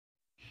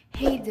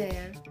Hey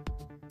there!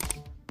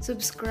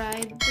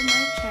 Subscribe to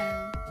my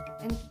channel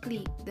and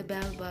click the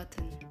bell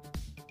button.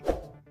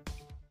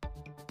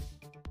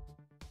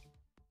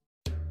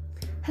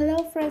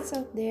 Hello friends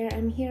out there,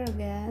 I'm here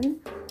again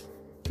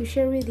to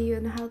share with you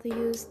on how to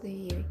use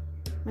the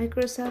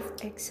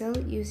Microsoft Excel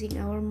using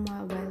our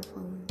mobile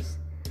phones.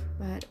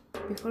 But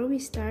before we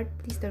start,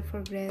 please don't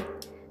forget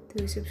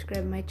to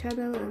subscribe my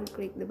channel and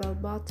click the bell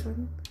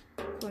button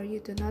for you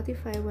to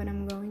notify when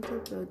I'm going to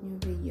upload new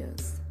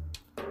videos.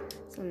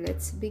 So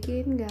let's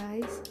begin,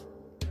 guys.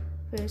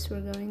 First, we're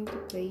going to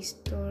Play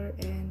Store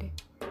and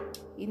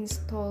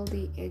install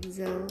the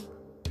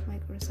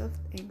Microsoft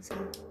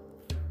Excel.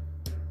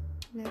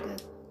 Let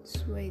us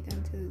wait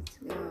until it's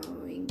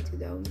going to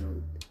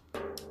download.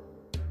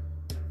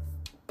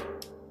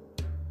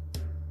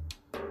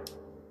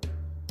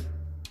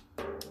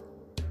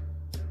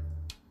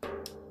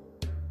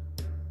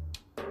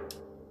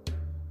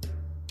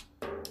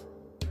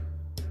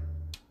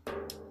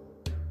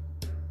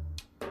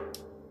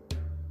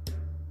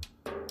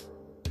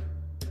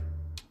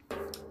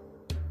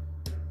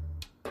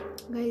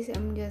 Guys,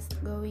 I'm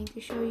just going to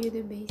show you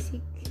the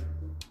basic.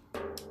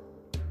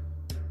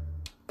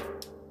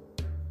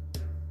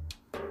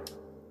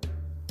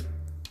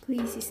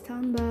 Please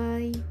stand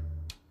by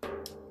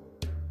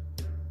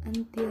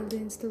until the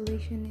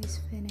installation is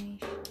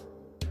finished.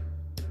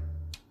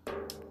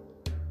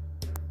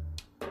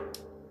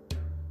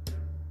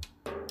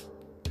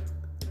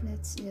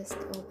 Let's just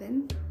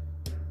open.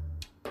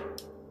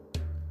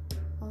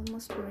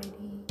 Almost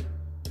ready.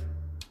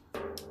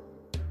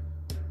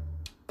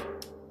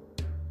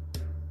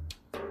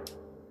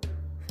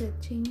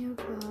 Fetching your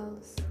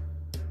files.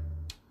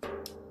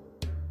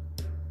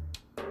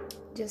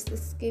 Just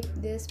skip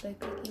this by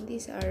clicking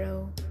this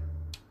arrow.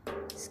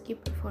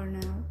 Skip for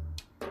now.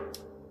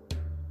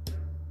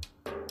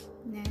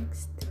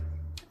 Next,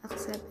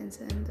 accept and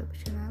send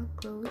optional.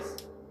 Close.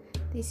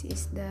 This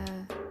is the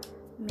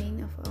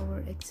main of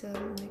our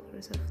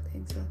Microsoft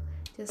Excel.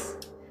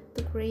 Just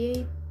to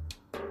create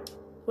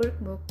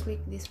workbook,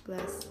 click this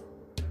plus,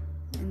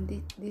 and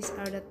these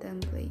are the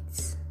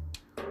templates.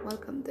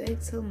 Welcome to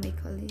Excel.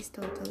 Make a list,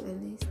 total a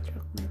list,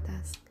 track my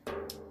task.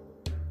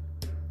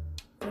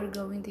 We're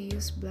going to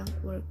use blank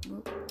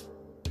workbook,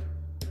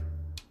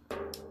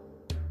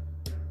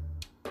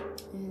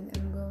 and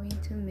I'm going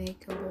to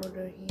make a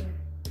border here.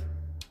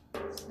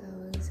 So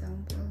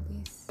example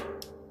this,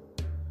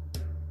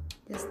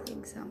 just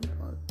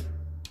example.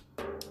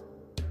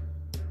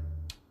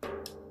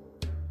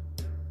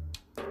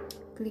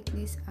 Click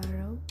this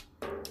arrow,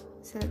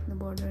 select the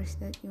borders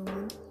that you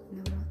want,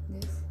 and I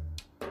want this.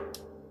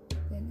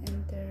 Then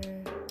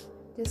enter,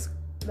 just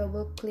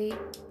double click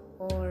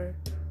or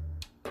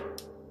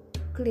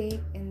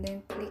click and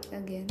then click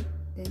again,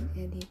 then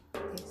edit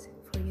this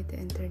for you to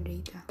enter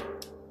data.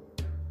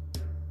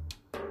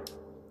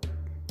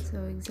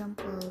 So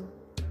example,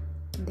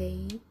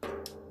 date,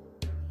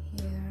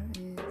 here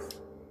is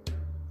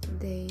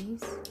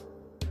days,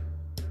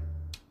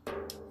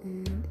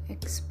 and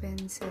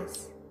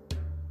expenses.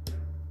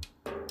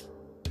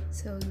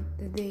 So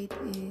the date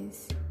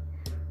is,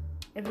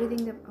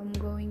 everything that I'm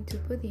going to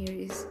put here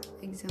is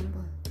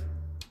example.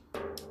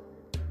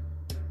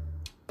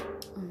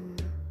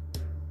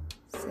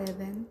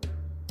 7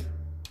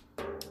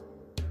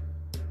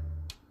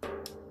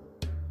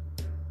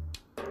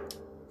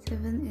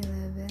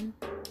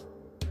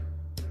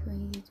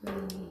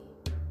 7/11/2020.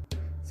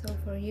 So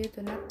for you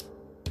to not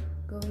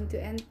going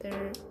to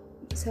enter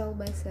cell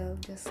by cell,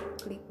 just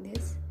click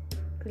this,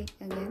 click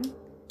again,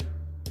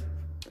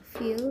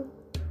 fill,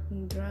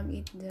 and drag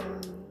it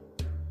down,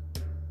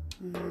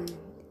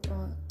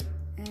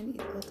 and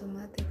it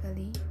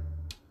automatically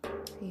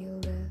fill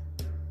the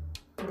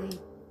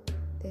date.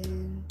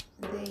 Then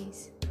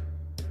days,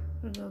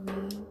 we're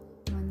going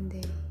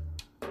Monday,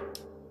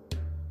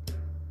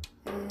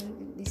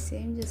 and the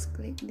same, just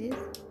click this,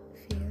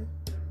 fill,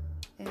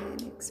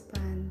 and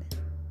expand.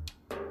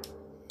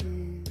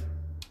 And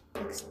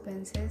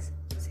expenses,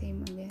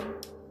 same again.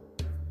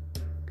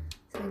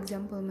 So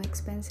example, my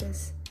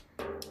expenses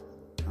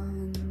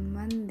on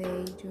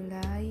Monday,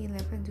 July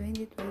 11,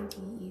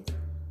 2020 is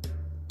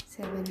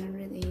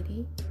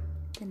 780.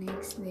 The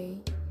next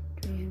day,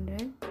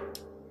 300.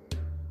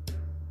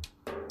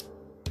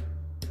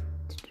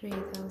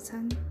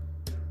 3,200.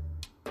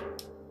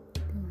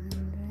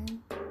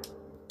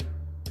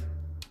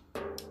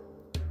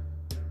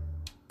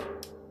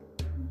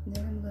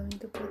 Then I'm going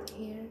to put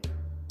here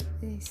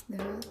is the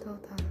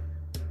total.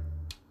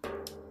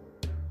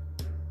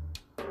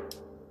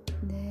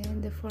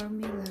 Then the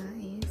formula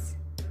is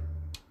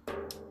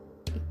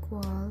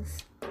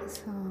equals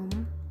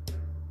sum,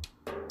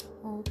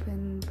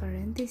 open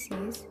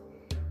parentheses,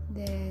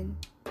 then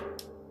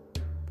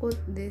put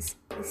this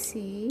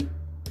C,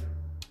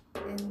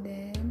 and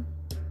then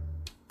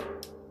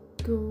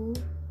 2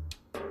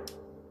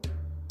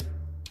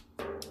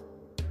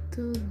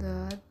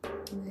 dot,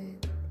 then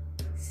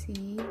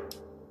C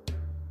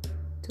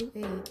to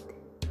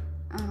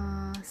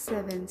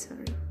 7,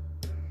 sorry.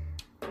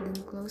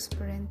 then close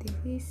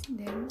parentheses,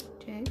 then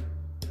check.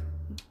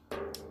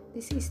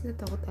 This is the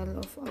total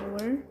of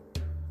our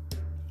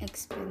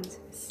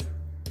expenses.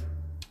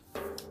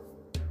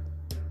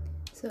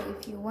 So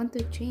if you want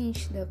to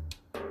change the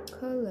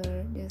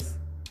color, just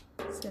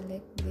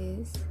select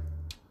this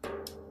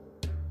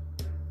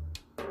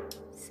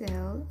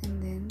cell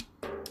and then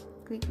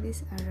click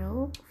this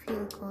arrow,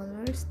 fill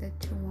colors that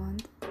you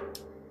want.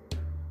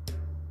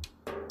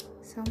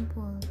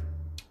 Sample,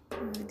 I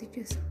want to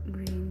choose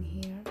green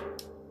here,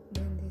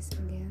 then this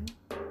again.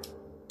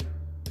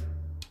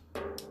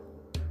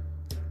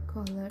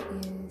 Color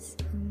is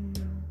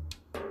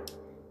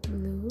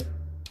blue,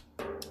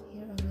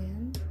 here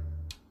again.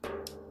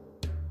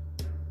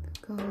 The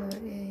color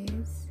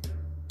is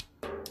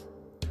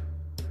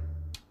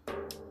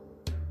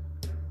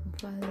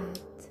violet.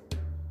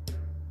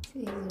 It's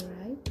easy,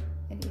 right?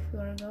 And if you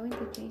are going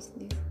to change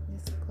this,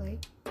 just click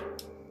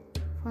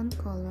font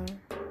color,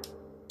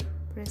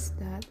 press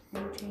that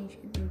and change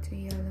it into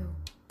yellow.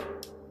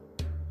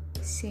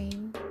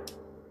 Same,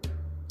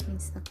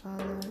 change the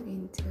color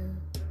into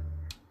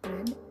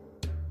red,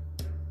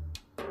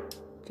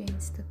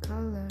 change the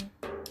color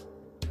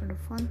or the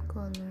font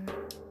color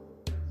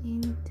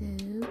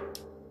into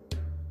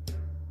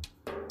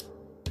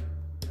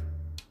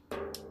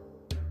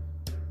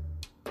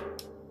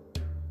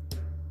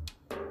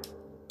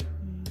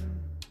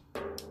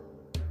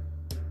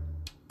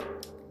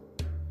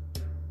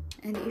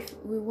and if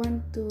we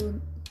want to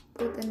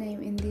put a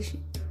name in this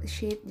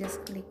sheet,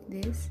 just click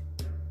this,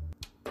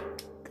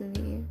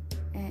 clear,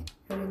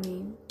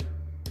 rename,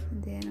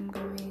 and then I'm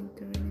going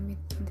to rename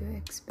it into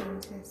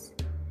expenses.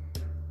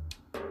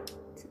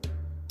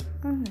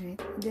 Alright,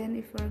 then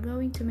if we're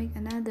going to make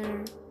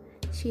another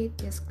sheet,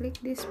 just click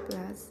this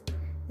plus,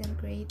 then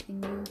create a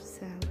new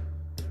cell.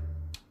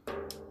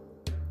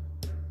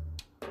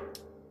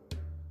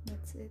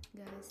 That's it,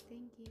 guys.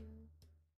 Thank you.